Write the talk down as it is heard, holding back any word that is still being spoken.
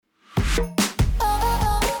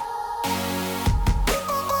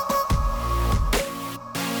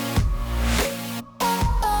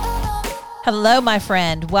Hello, my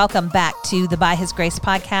friend. Welcome back to the By His Grace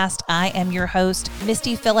podcast. I am your host,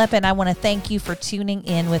 Misty Phillip, and I want to thank you for tuning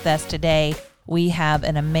in with us today. We have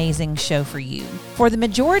an amazing show for you. For the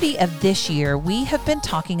majority of this year, we have been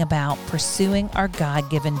talking about pursuing our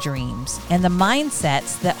God-given dreams and the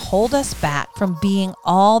mindsets that hold us back from being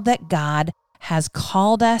all that God has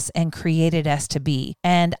called us and created us to be.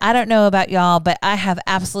 And I don't know about y'all, but I have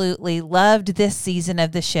absolutely loved this season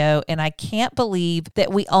of the show, and I can't believe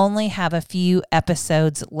that we only have a few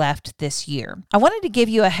episodes left this year. I wanted to give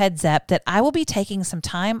you a heads up that I will be taking some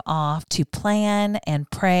time off to plan and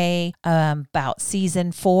pray about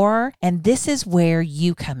season 4, and this is where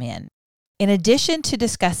you come in. In addition to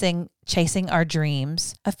discussing chasing our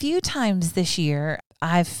dreams, a few times this year,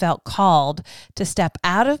 I've felt called to step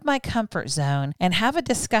out of my comfort zone and have a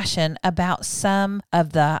discussion about some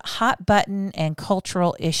of the hot button and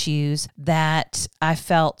cultural issues that I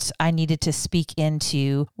felt I needed to speak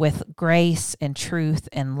into with grace and truth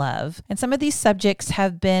and love. And some of these subjects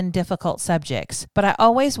have been difficult subjects, but I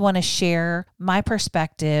always want to share my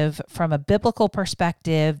perspective from a biblical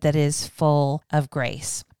perspective that is full of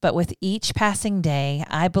grace. But with each passing day,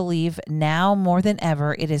 I believe now more than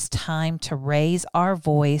ever, it is time to raise our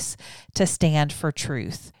voice to stand for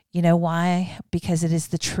truth. You know why? Because it is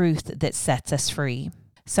the truth that sets us free.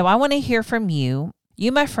 So I want to hear from you.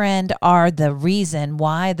 You, my friend, are the reason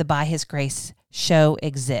why the By His Grace show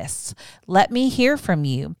exists. Let me hear from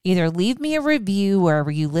you. Either leave me a review wherever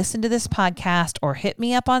you listen to this podcast or hit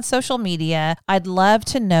me up on social media. I'd love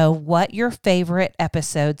to know what your favorite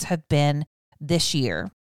episodes have been this year.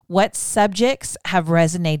 What subjects have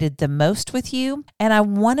resonated the most with you? And I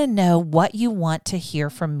want to know what you want to hear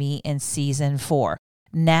from me in season 4.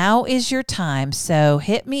 Now is your time, so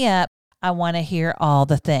hit me up. I want to hear all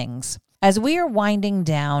the things. As we are winding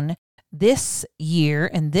down this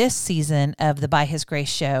year and this season of the By His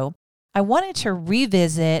Grace show, I wanted to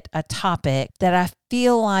revisit a topic that I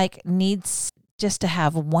feel like needs just to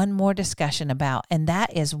have one more discussion about, and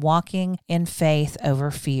that is walking in faith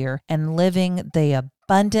over fear and living the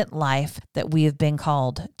abundant life that we have been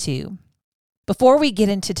called to. Before we get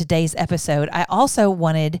into today's episode, I also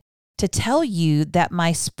wanted to tell you that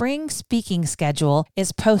my spring speaking schedule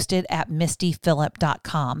is posted at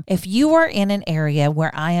mistyphillip.com. If you are in an area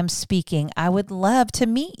where I am speaking, I would love to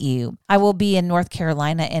meet you. I will be in North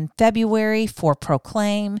Carolina in February for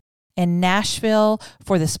Proclaim, in Nashville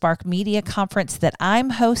for the Spark Media Conference that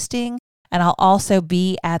I'm hosting, and I'll also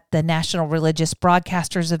be at the National Religious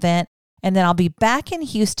Broadcasters event, and then I'll be back in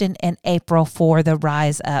Houston in April for the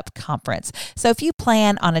Rise Up Conference. So if you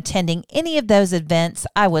plan on attending any of those events,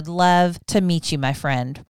 I would love to meet you, my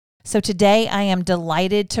friend. So today I am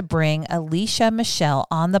delighted to bring Alicia Michelle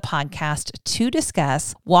on the podcast to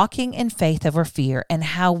discuss walking in faith over fear and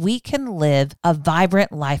how we can live a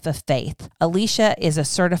vibrant life of faith. Alicia is a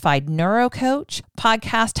certified neuro coach,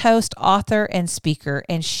 podcast host, author, and speaker,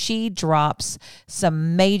 and she drops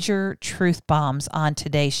some major truth bombs on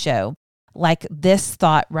today's show, like this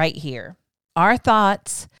thought right here. Our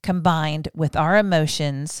thoughts combined with our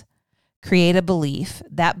emotions create a belief.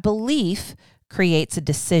 That belief creates a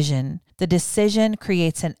decision. The decision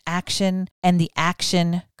creates an action, and the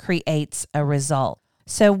action creates a result.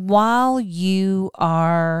 So while you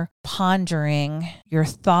are pondering your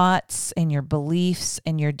thoughts and your beliefs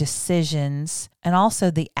and your decisions, and also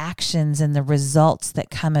the actions and the results that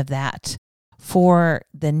come of that for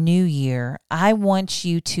the new year, I want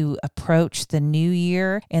you to approach the new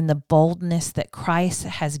year in the boldness that Christ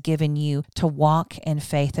has given you to walk in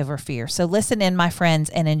faith over fear. So listen in, my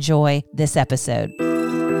friends, and enjoy this episode.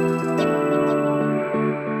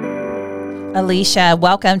 Alicia,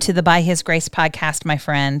 welcome to the By His Grace podcast, my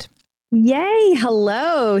friend. Yay.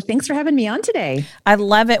 Hello. Thanks for having me on today. I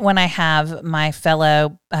love it when I have my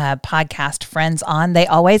fellow podcast friends on. They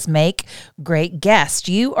always make great guests.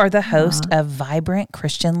 You are the host of Vibrant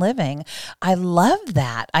Christian Living. I love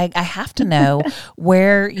that. I have to know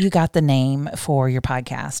where you got the name for your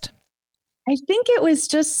podcast. I think it was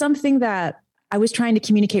just something that I was trying to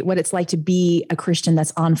communicate what it's like to be a Christian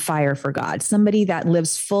that's on fire for God, somebody that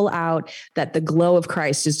lives full out, that the glow of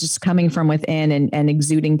Christ is just coming from within and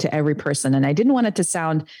exuding to every person. And I didn't want it to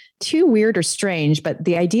sound too weird or strange, but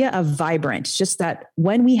the idea of vibrant, just that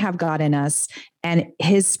when we have God in us and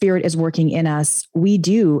his spirit is working in us, we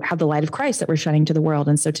do have the light of Christ that we're shining to the world.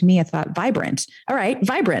 And so to me, I thought vibrant. All right,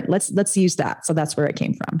 vibrant. Let's use that. So that's where it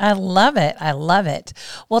came from. I love it. I love it.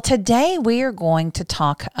 Well, today we are going to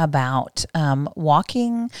talk about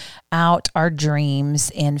walking out our dreams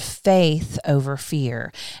in faith over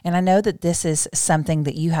fear. And I know that this is something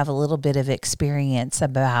that you have a little bit of experience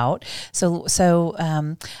about. So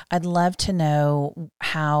I'd love to know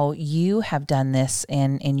how you have done this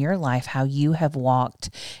in your life, how you have walked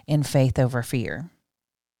in faith over fear.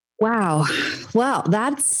 Wow. Well,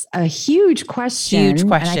 that's a huge question. Huge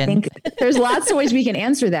question. And I think there's lots of ways we can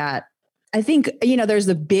answer that. I think, there's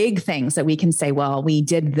the big things that we can say, well, we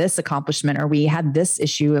did this accomplishment or we had this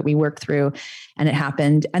issue that we worked through and it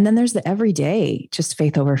happened. And then there's the everyday, just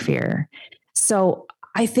faith over fear. So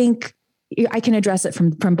I think I can address it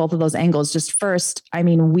from both of those angles. Just first,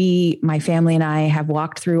 my family and I have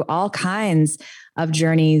walked through all kinds of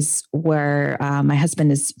journeys where my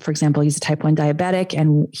husband is, for example, he's a type 1 diabetic,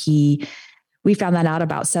 and we found that out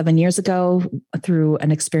about 7 years ago through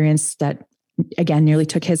an experience that, again, nearly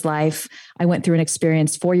took his life. I went through an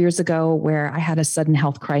experience 4 years ago where I had a sudden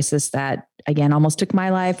health crisis that, again, almost took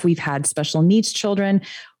my life. We've had special needs children.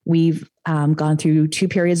 We've gone through 2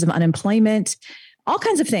 periods of unemployment, all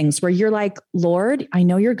kinds of things where you're like, Lord, I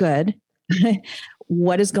know you're good.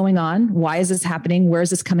 What is going on? Why is this happening? Where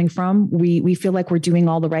is this coming from? We feel like we're doing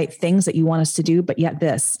all the right things that you want us to do, but yet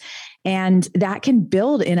this. And that can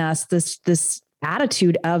build in us this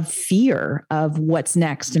attitude of fear of what's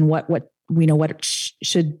next and what we know what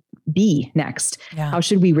should be next. Yeah. How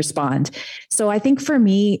should we respond? So I think for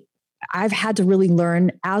me, I've had to really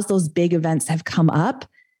learn as those big events have come up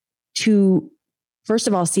to, first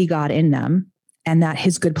of all, see God in them and that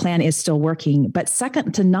his good plan is still working. But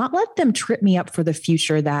second, to not let them trip me up for the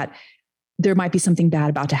future, that there might be something bad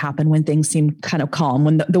about to happen when things seem kind of calm,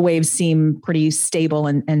 when the waves seem pretty stable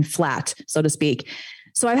and flat, so to speak.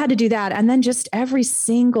 So I've had to do that. And then just every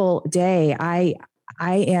single day, I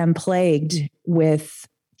am plagued with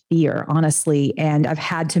fear, honestly. And I've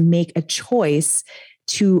had to make a choice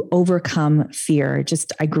to overcome fear.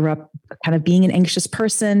 I grew up kind of being an anxious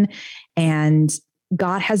person, and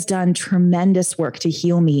God has done tremendous work to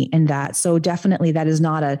heal me in that. So definitely that is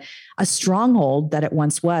not a stronghold that it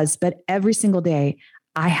once was, but every single day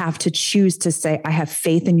I have to choose to say, I have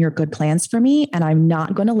faith in your good plans for me, and I'm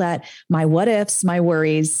not going to let my what ifs, my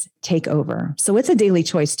worries take over. So it's a daily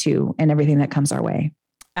choice too, and everything that comes our way.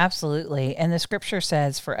 Absolutely. And the scripture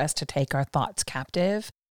says for us to take our thoughts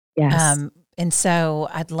captive. Yes. And so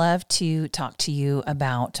I'd love to talk to you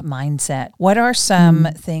about mindset. What are some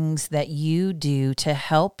things that you do to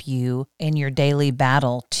help you in your daily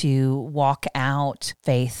battle to walk out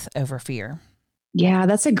faith over fear? Yeah,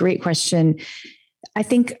 that's a great question. I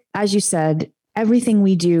think, as you said, everything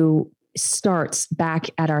we do starts back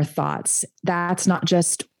at our thoughts. That's not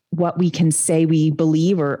just what we can say we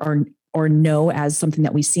believe or know as something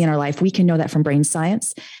that we see in our life. We can know that from brain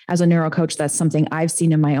science. As a neuro coach, that's something I've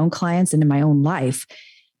seen in my own clients and in my own life,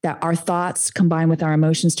 that our thoughts combine with our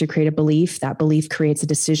emotions to create a belief. That belief creates a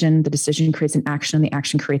decision. The decision creates an action, and the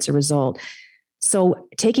action creates a result. So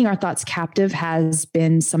taking our thoughts captive has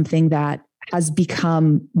been something that has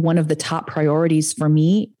become one of the top priorities for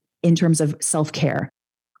me in terms of self-care.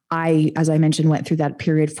 As I mentioned, went through that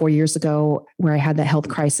period 4 years ago where I had that health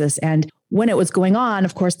crisis. And when it was going on,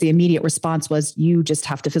 of course, the immediate response was, you just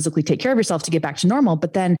have to physically take care of yourself to get back to normal.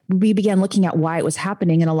 But then we began looking at why it was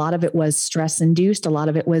happening. And a lot of it was stress induced. A lot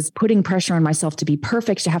of it was putting pressure on myself to be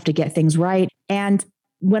perfect, to have to get things right. And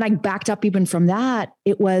when I backed up even from that,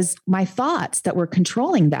 it was my thoughts that were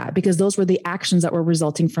controlling that, because those were the actions that were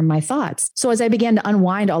resulting from my thoughts. So as I began to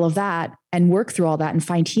unwind all of that and work through all that and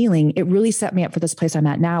find healing, it really set me up for this place I'm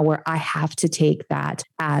at now, where I have to take that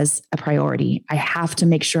as a priority. I have to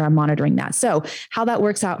make sure I'm monitoring that. So how that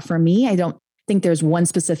works out for me, I don't think there's one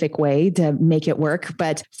specific way to make it work.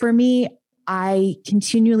 But for me, I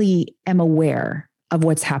continually am aware of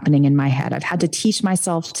what's happening in my head. I've had to teach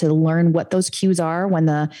myself to learn what those cues are when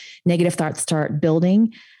the negative thoughts start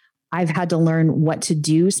building. I've had to learn what to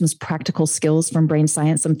do, some practical skills from brain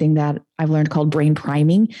science, something that I've learned called brain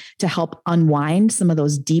priming, to help unwind some of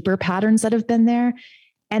those deeper patterns that have been there.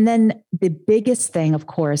 And then the biggest thing, of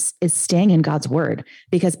course, is staying in God's word,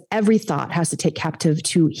 because every thought has to take captive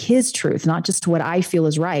to his truth, not just to what I feel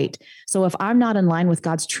is right. So if I'm not in line with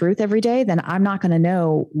God's truth every day, then I'm not going to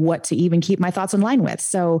know what to even keep my thoughts in line with.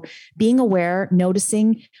 So being aware,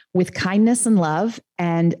 noticing with kindness and love,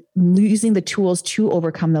 and using the tools to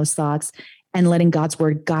overcome those thoughts, and letting God's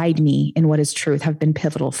word guide me in what is truth, have been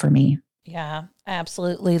pivotal for me. Yeah. I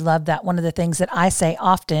absolutely love that. One of the things that I say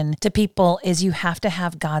often to people is you have to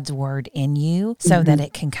have God's word in you so that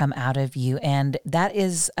it can come out of you. And that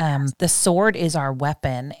is, the sword is our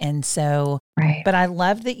weapon. And so, Right. but I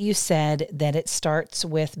love that you said that it starts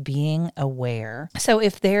with being aware. So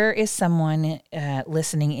if there is someone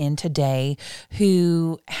listening in today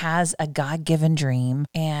who has a God-given dream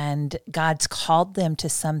and God's called them to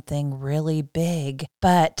something really big,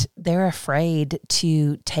 but they're afraid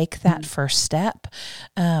to take that first step.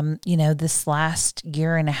 This last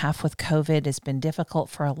year and a half with COVID has been difficult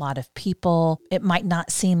for a lot of people. It might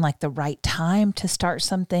not seem like the right time to start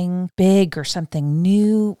something big or something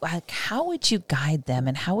new. Like, how would you guide them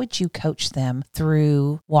and how would you coach them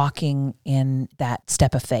through walking in that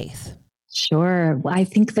step of faith? Sure. Well, I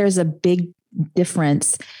think there's a big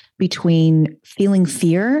difference between feeling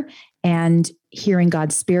fear and hearing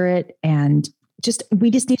God's spirit, and we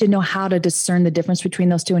just need to know how to discern the difference between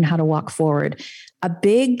those two and how to walk forward. A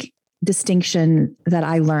big distinction that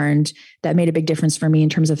I learned that made a big difference for me in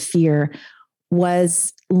terms of fear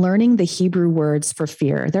was learning the Hebrew words for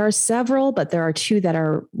fear. There are several, but there are two that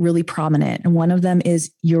are really prominent. And one of them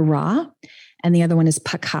is yirah, and the other one is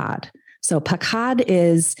pakad. So pakad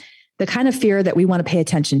is the kind of fear that we want to pay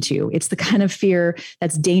attention to. It's the kind of fear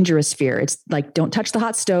that's dangerous fear. It's like, don't touch the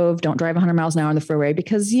hot stove, don't drive 100 miles an hour on the freeway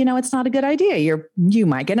because, it's not a good idea. You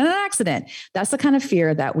might get in an accident. That's the kind of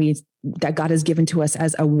fear that God has given to us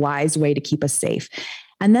as a wise way to keep us safe.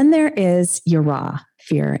 And then there is yirah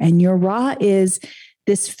fear. And yirah is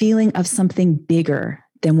this feeling of something bigger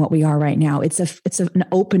than what we are right now. It's an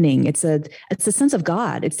opening. It's a sense of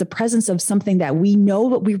God. It's the presence of something that we know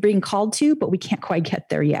what we're being called to, but we can't quite get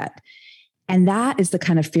there yet. And that is the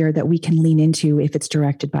kind of fear that we can lean into if it's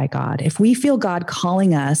directed by God. If we feel God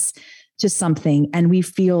calling us to something and we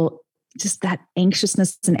feel just that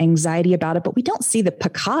anxiousness and anxiety about it, but we don't see the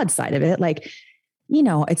pakad side of it. Like,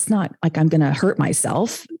 it's not like I'm going to hurt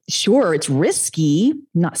myself. Sure, it's risky.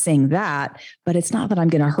 I'm not saying that, but it's not that I'm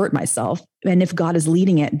going to hurt myself. And if God is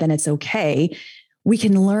leading it, then it's okay. We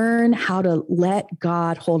can learn how to let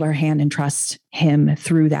God hold our hand and trust him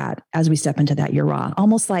through that as we step into that yirah.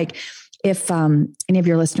 Almost like if any of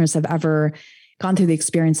your listeners have ever gone through the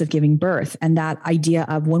experience of giving birth and that idea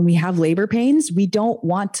of when we have labor pains, we don't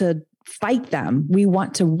want to fight them. We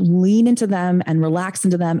want to lean into them and relax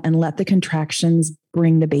into them and let the contractions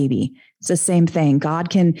bring the baby. It's the same thing.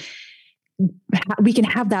 We can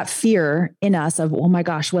have that fear in us of, oh my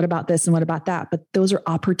gosh, what about this and what about that? But those are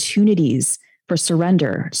opportunities for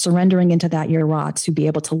surrendering into that yirah to be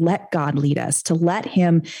able to let God lead us, to let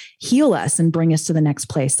him heal us and bring us to the next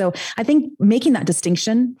place. So I think making that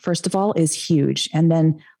distinction, first of all, is huge. And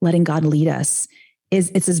then letting God lead us that's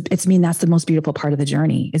the most beautiful part of the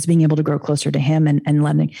journey, is being able to grow closer to him and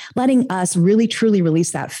letting us really, truly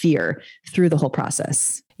release that fear through the whole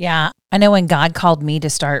process. Yeah. I know when God called me to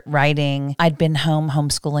start writing, I'd been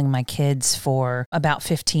homeschooling my kids for about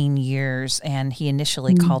 15 years. And he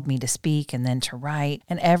initially called me to speak and then to write.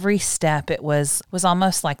 And every step, it was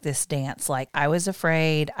almost like this dance. Like, I was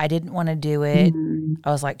afraid. I didn't want to do it.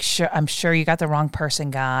 I was like, I'm sure you got the wrong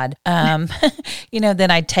person, God. Then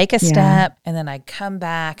I'd take a step and then I'd come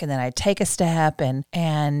back and then I'd take a step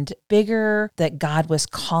and bigger that God was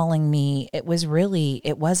calling me. It was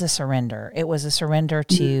a surrender. It was a surrender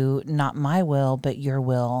to not my will, but your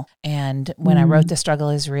will. And when I wrote The Struggle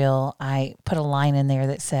Is Real, I put a line in there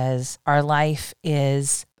that says, our life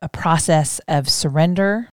is a process of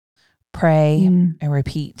surrender, pray, and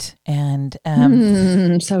repeat. And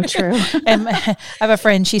so true. And I have a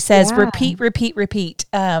friend, she says, repeat,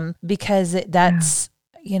 because that's,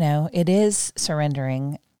 it is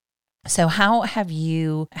surrendering. So how have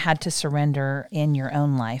you had to surrender in your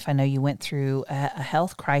own life? I know you went through a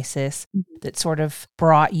health crisis that sort of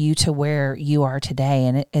brought you to where you are today.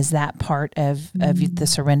 And is that part of the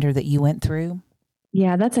surrender that you went through?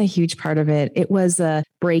 Yeah, that's a huge part of it. It was a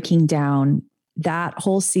breaking down. That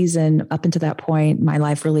whole season up until that point, my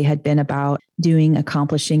life really had been about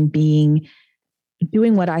accomplishing, doing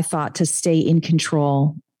what I thought to stay in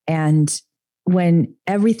control. And when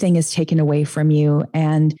everything is taken away from you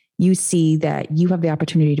and you see that you have the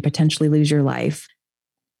opportunity to potentially lose your life,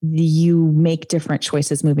 you make different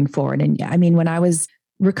choices moving forward. And I mean, when I was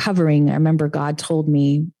recovering, I remember God told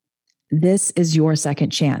me, this is your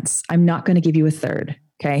second chance. I'm not going to give you a third.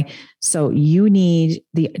 Okay. So you need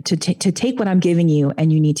to take what I'm giving you,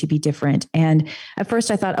 and you need to be different. And at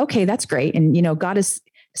first I thought, okay, that's great. And, God is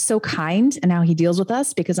so kind and how he deals with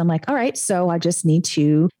us, because I'm like, all right, so I just need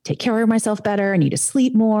to take care of myself better. I need to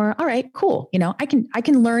sleep more. All right, cool. I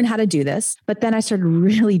can learn how to do this. But then I started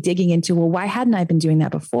really digging into, well, why hadn't I been doing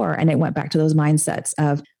that before? And it went back to those mindsets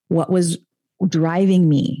of what was driving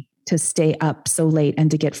me to stay up so late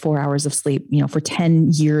and to get 4 hours of sleep, for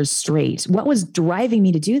 10 years straight? What was driving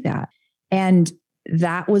me to do that? And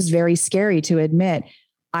that was very scary to admit.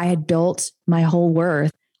 I had built my whole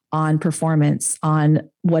worth on performance, on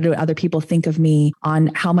what do other people think of me,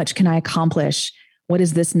 on how much can I accomplish? What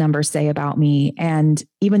does this number say about me? And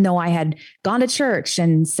even though I had gone to church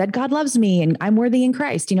and said God loves me and I'm worthy in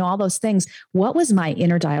Christ, all those things, what was my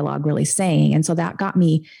inner dialogue really saying? And so that got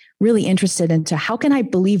me really interested into how can I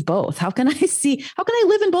believe both? How can I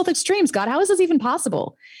live in both extremes? God, how is this even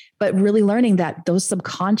possible? But really learning that those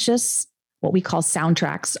subconscious, what we call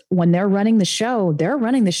soundtracks, when they're running the show,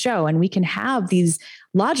 and we can have these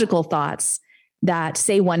logical thoughts that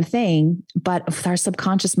say one thing, but if our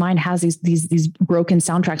subconscious mind has these broken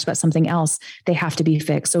soundtracks about something else, they have to be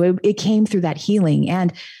fixed. So it came through that healing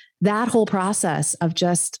and that whole process of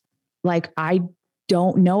just like, I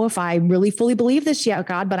don't know if I really fully believe this yet,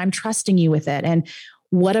 God, but I'm trusting you with it. And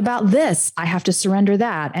what about this? I have to surrender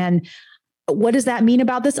that. And what does that mean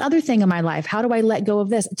about this other thing in my life? How do I let go of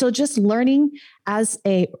this? So just learning as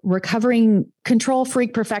a recovering control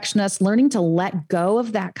freak perfectionist, learning to let go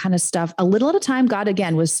of that kind of stuff a little at a time. God,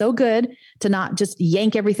 again, was so good to not just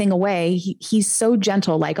yank everything away. He's so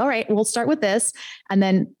gentle, like, all right, we'll start with this. And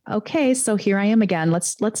then, okay, so here I am again.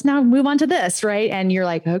 Let's now move on to this, right? And you're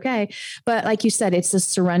like, okay. But like you said, it's a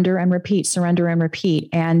surrender and repeat.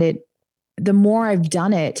 And the more I've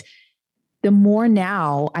done it, the more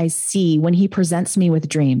now I see when he presents me with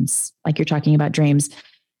dreams, like you're talking about dreams,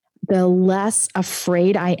 the less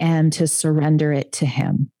afraid I am to surrender it to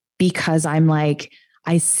him, because I'm like,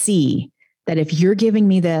 I see that if you're giving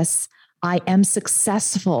me this, I am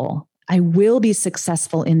successful. I will be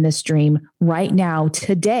successful in this dream right now,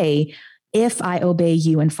 today, if I obey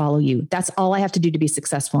you and follow you. That's all I have to do to be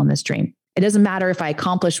successful in this dream. It doesn't matter if I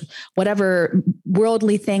accomplish whatever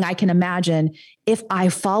worldly thing I can imagine. If I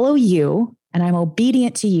follow you and I'm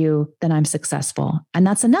obedient to you, then I'm successful. And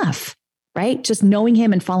that's enough, right? Just knowing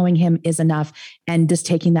him and following him is enough. And just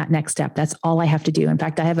taking that next step, that's all I have to do. In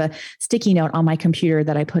fact, I have a sticky note on my computer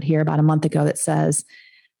that I put here about a month ago that says,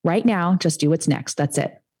 right now, just do what's next. That's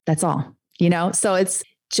it. That's all, So it's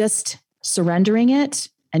just surrendering it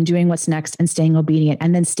and doing what's next and staying obedient,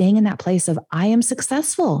 and then staying in that place of I am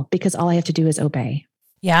successful because all I have to do is obey.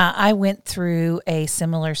 Yeah, I went through a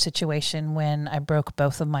similar situation when I broke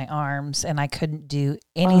both of my arms and I couldn't do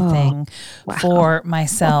anything for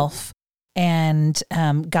myself. And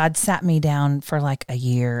God sat me down for like a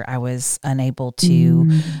year. I was unable to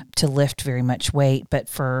lift very much weight, but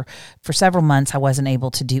for several months I wasn't able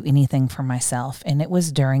to do anything for myself. And it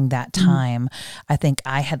was during that time, I think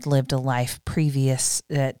I had lived a life previous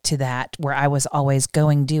to that where I was always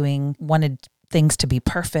wanted things to be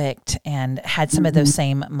perfect and had some of those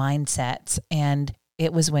same mindsets. And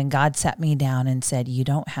it was when God sat me down and said, you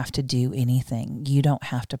don't have to do anything. You don't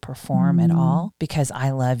have to perform at all because I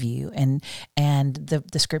love you. And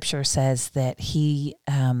the scripture says that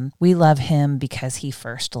we love him because he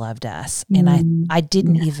first loved us. And I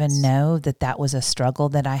didn't even know that was a struggle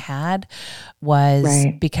that I had, was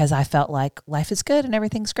because I felt like life is good and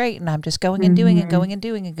everything's great. And I'm just going and doing and going and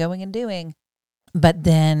doing and going and doing. But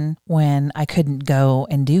then when I couldn't go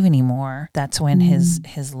and do anymore, that's when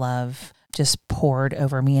his love just poured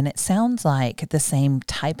over me. And it sounds like the same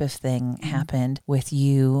type of thing happened with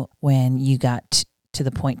you when you got to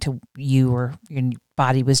the point to your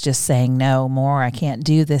body was just saying, no more, I can't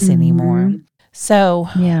do this anymore. So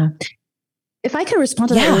yeah. If I could respond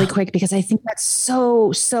to that really quick, because I think that's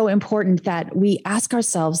so, so important that we ask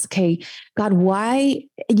ourselves, okay, God, why,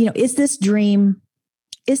 is this a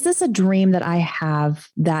dream that I have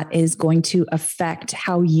that is going to affect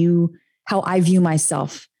how I view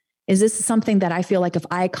myself? Is this something that I feel like if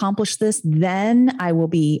I accomplish this, then I will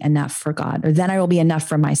be enough for God, or then I will be enough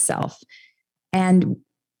for myself? And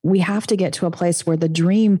we have to get to a place where the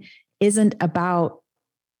dream isn't about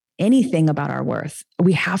anything about our worth.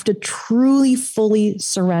 We have to truly, fully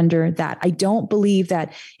surrender that. I don't believe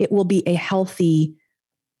that it will be a healthy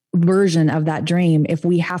version of that dream if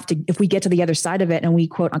we get to the other side of it and we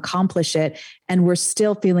quote accomplish it and we're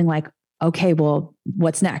still feeling like, okay, well,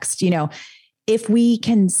 what's next? If we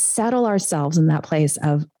can settle ourselves in that place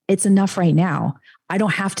of it's enough right now. I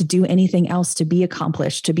don't have to do anything else to be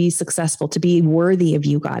accomplished, to be successful, to be worthy of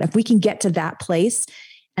you, God. If we can get to that place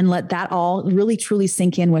and let that all really truly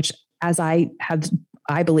sink in, which I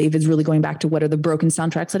believe is really going back to what are the broken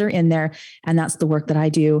soundtracks that are in there. And that's the work that I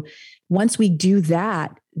do. Once we do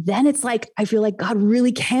that, then it's like, I feel like God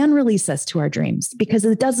really can release us to our dreams, because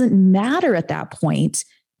it doesn't matter at that point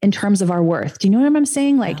in terms of our worth. Do you know what I'm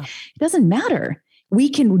saying? Like, it doesn't matter. we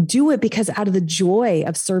can do it because out of the joy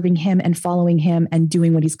of serving him and following him and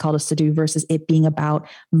doing what he's called us to do versus it being about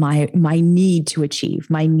my need to achieve,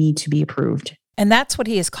 my need to be approved. And that's what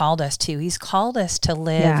he has called us to. He's called us to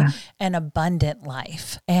live an abundant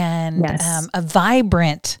life and a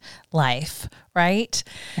vibrant life, right?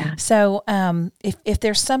 Yeah. So if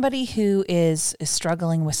there's somebody who is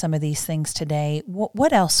struggling with some of these things today,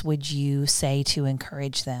 what else would you say to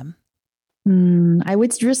encourage them? I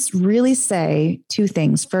would just really say two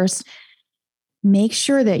things. First, make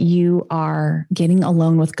sure that you are getting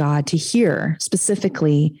alone with God to hear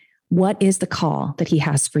specifically what is the call that he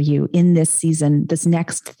has for you in this season, this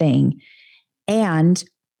next thing, and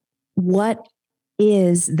what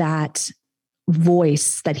is that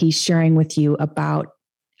voice that he's sharing with you about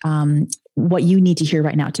what you need to hear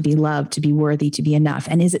right now to be loved, to be worthy, to be enough?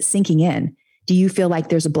 And is it sinking in? Do you feel like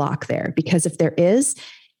there's a block there? Because if there is,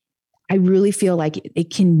 I really feel like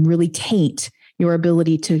it can really taint your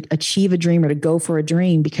ability to achieve a dream or to go for a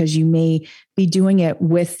dream, because you may be doing it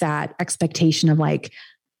with that expectation of like,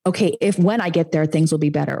 okay, when I get there, things will be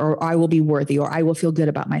better, or I will be worthy, or I will feel good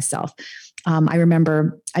about myself. I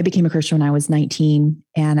remember I became a Christian when I was 19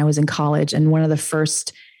 and I was in college. And one of the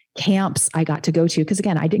first camps I got to go to, because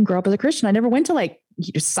again, I didn't grow up as a Christian. I never went to like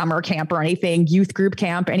summer camp or anything, youth group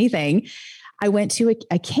camp, anything. I went to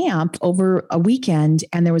a camp over a weekend,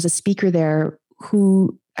 and there was a speaker there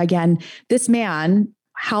who, again, this man,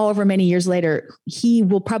 however many years later, he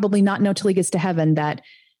will probably not know till he gets to heaven that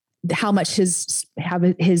how much his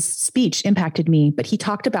speech impacted me. But he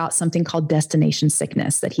talked about something called destination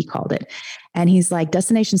sickness, that he called it. And he's like,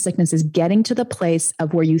 destination sickness is getting to the place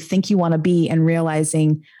of where you think you want to be and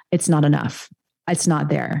realizing it's not enough. It's not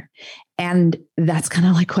there. And that's kind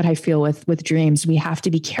of like what I feel with dreams. We have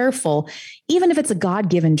to be careful, even if it's a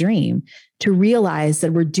God-given dream, to realize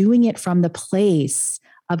that we're doing it from the place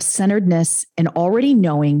of centeredness and already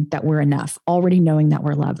knowing that we're enough, already knowing that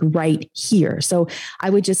we're loved right here. So I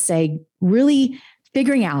would just say, really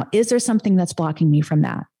figuring out, is there something that's blocking me from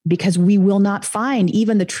that? Because we will not find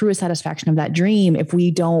even the truest satisfaction of that dream if we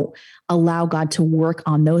don't allow God to work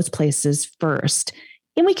on those places first.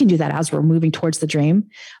 And we can do that as we're moving towards the dream,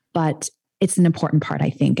 but it's an important part, I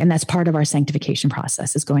think. And that's part of our sanctification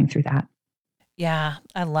process, is going through that. Yeah,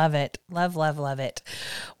 I love it. Love, love, love it.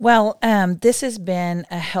 Well, this has been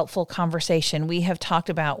a helpful conversation. We have talked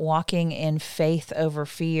about walking in faith over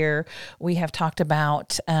fear. We have talked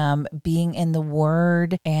about being in the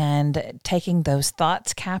Word and taking those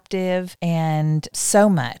thoughts captive, and so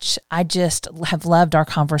much. I just have loved our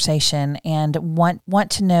conversation and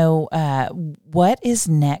want to know what is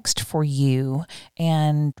next for you,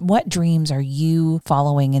 and what dreams are you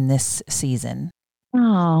following in this season?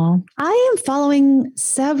 Oh, I am following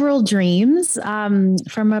several dreams.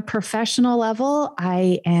 From a professional level,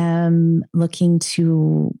 I am looking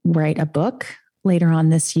to write a book later on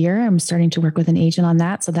this year. I'm starting to work with an agent on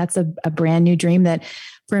that. So that's a brand new dream that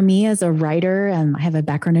for me as a writer, and I have a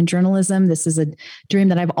background in journalism, this is a dream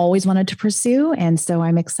that I've always wanted to pursue. And so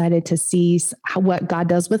I'm excited to see what God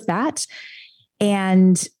does with that.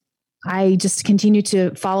 And I just continue to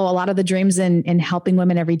follow a lot of the dreams in helping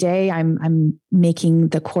women every day. I'm making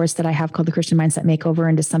the course that I have called the Christian Mindset Makeover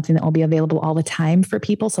into something that will be available all the time for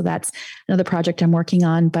people. So that's another project I'm working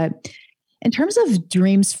on. But in terms of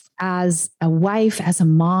dreams as a wife, as a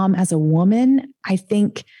mom, as a woman, I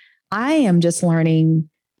think I am just learning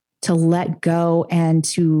to let go and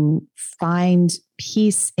to find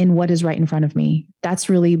peace in what is right in front of me. That's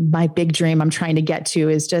really my big dream I'm trying to get to,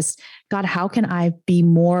 is just, God, how can I be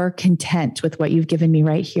more content with what you've given me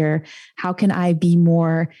right here? How can I be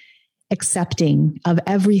more accepting of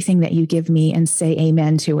everything that you give me and say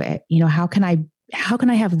amen to it? You know, how can I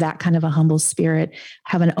have that kind of a humble spirit,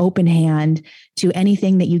 have an open hand to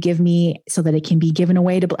anything that you give me so that it can be given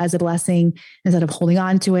away as a blessing instead of holding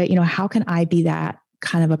on to it? You know, how can I be that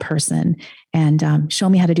kind of a person? And show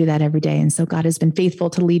me how to do that every day. And so God has been faithful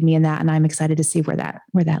to lead me in that. And I'm excited to see where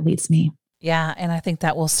that leads me. Yeah. And I think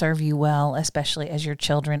that will serve you well, especially as your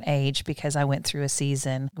children age, because I went through a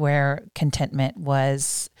season where contentment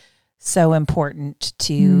was so important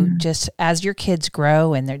to just as your kids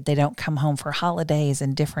grow and they don't come home for holidays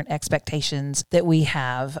and different expectations that we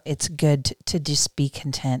have, it's good to just be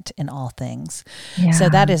content in all things. Yeah. So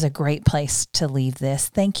that is a great place to leave this.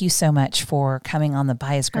 Thank you so much for coming on the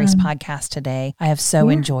By His Grace podcast today. I have so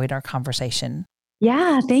enjoyed our conversation.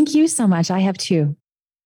 Yeah. Thank you so much. I have too.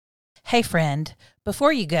 Hey friend,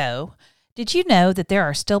 before you go, did you know that there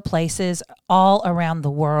are still places all around the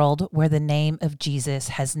world where the name of Jesus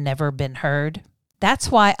has never been heard? That's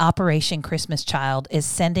why Operation Christmas Child is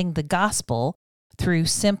sending the gospel through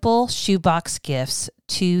simple shoebox gifts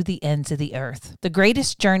to the ends of the earth. The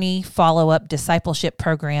Greatest Journey follow-up discipleship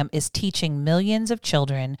program is teaching millions of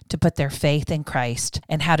children to put their faith in Christ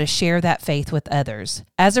and how to share that faith with others.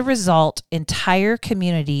 As a result, entire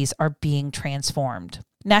communities are being transformed.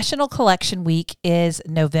 National Collection Week is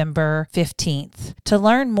November 15th. To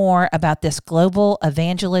learn more about this global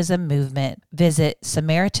evangelism movement, visit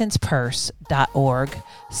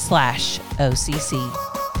SamaritansPurse.org/OCC.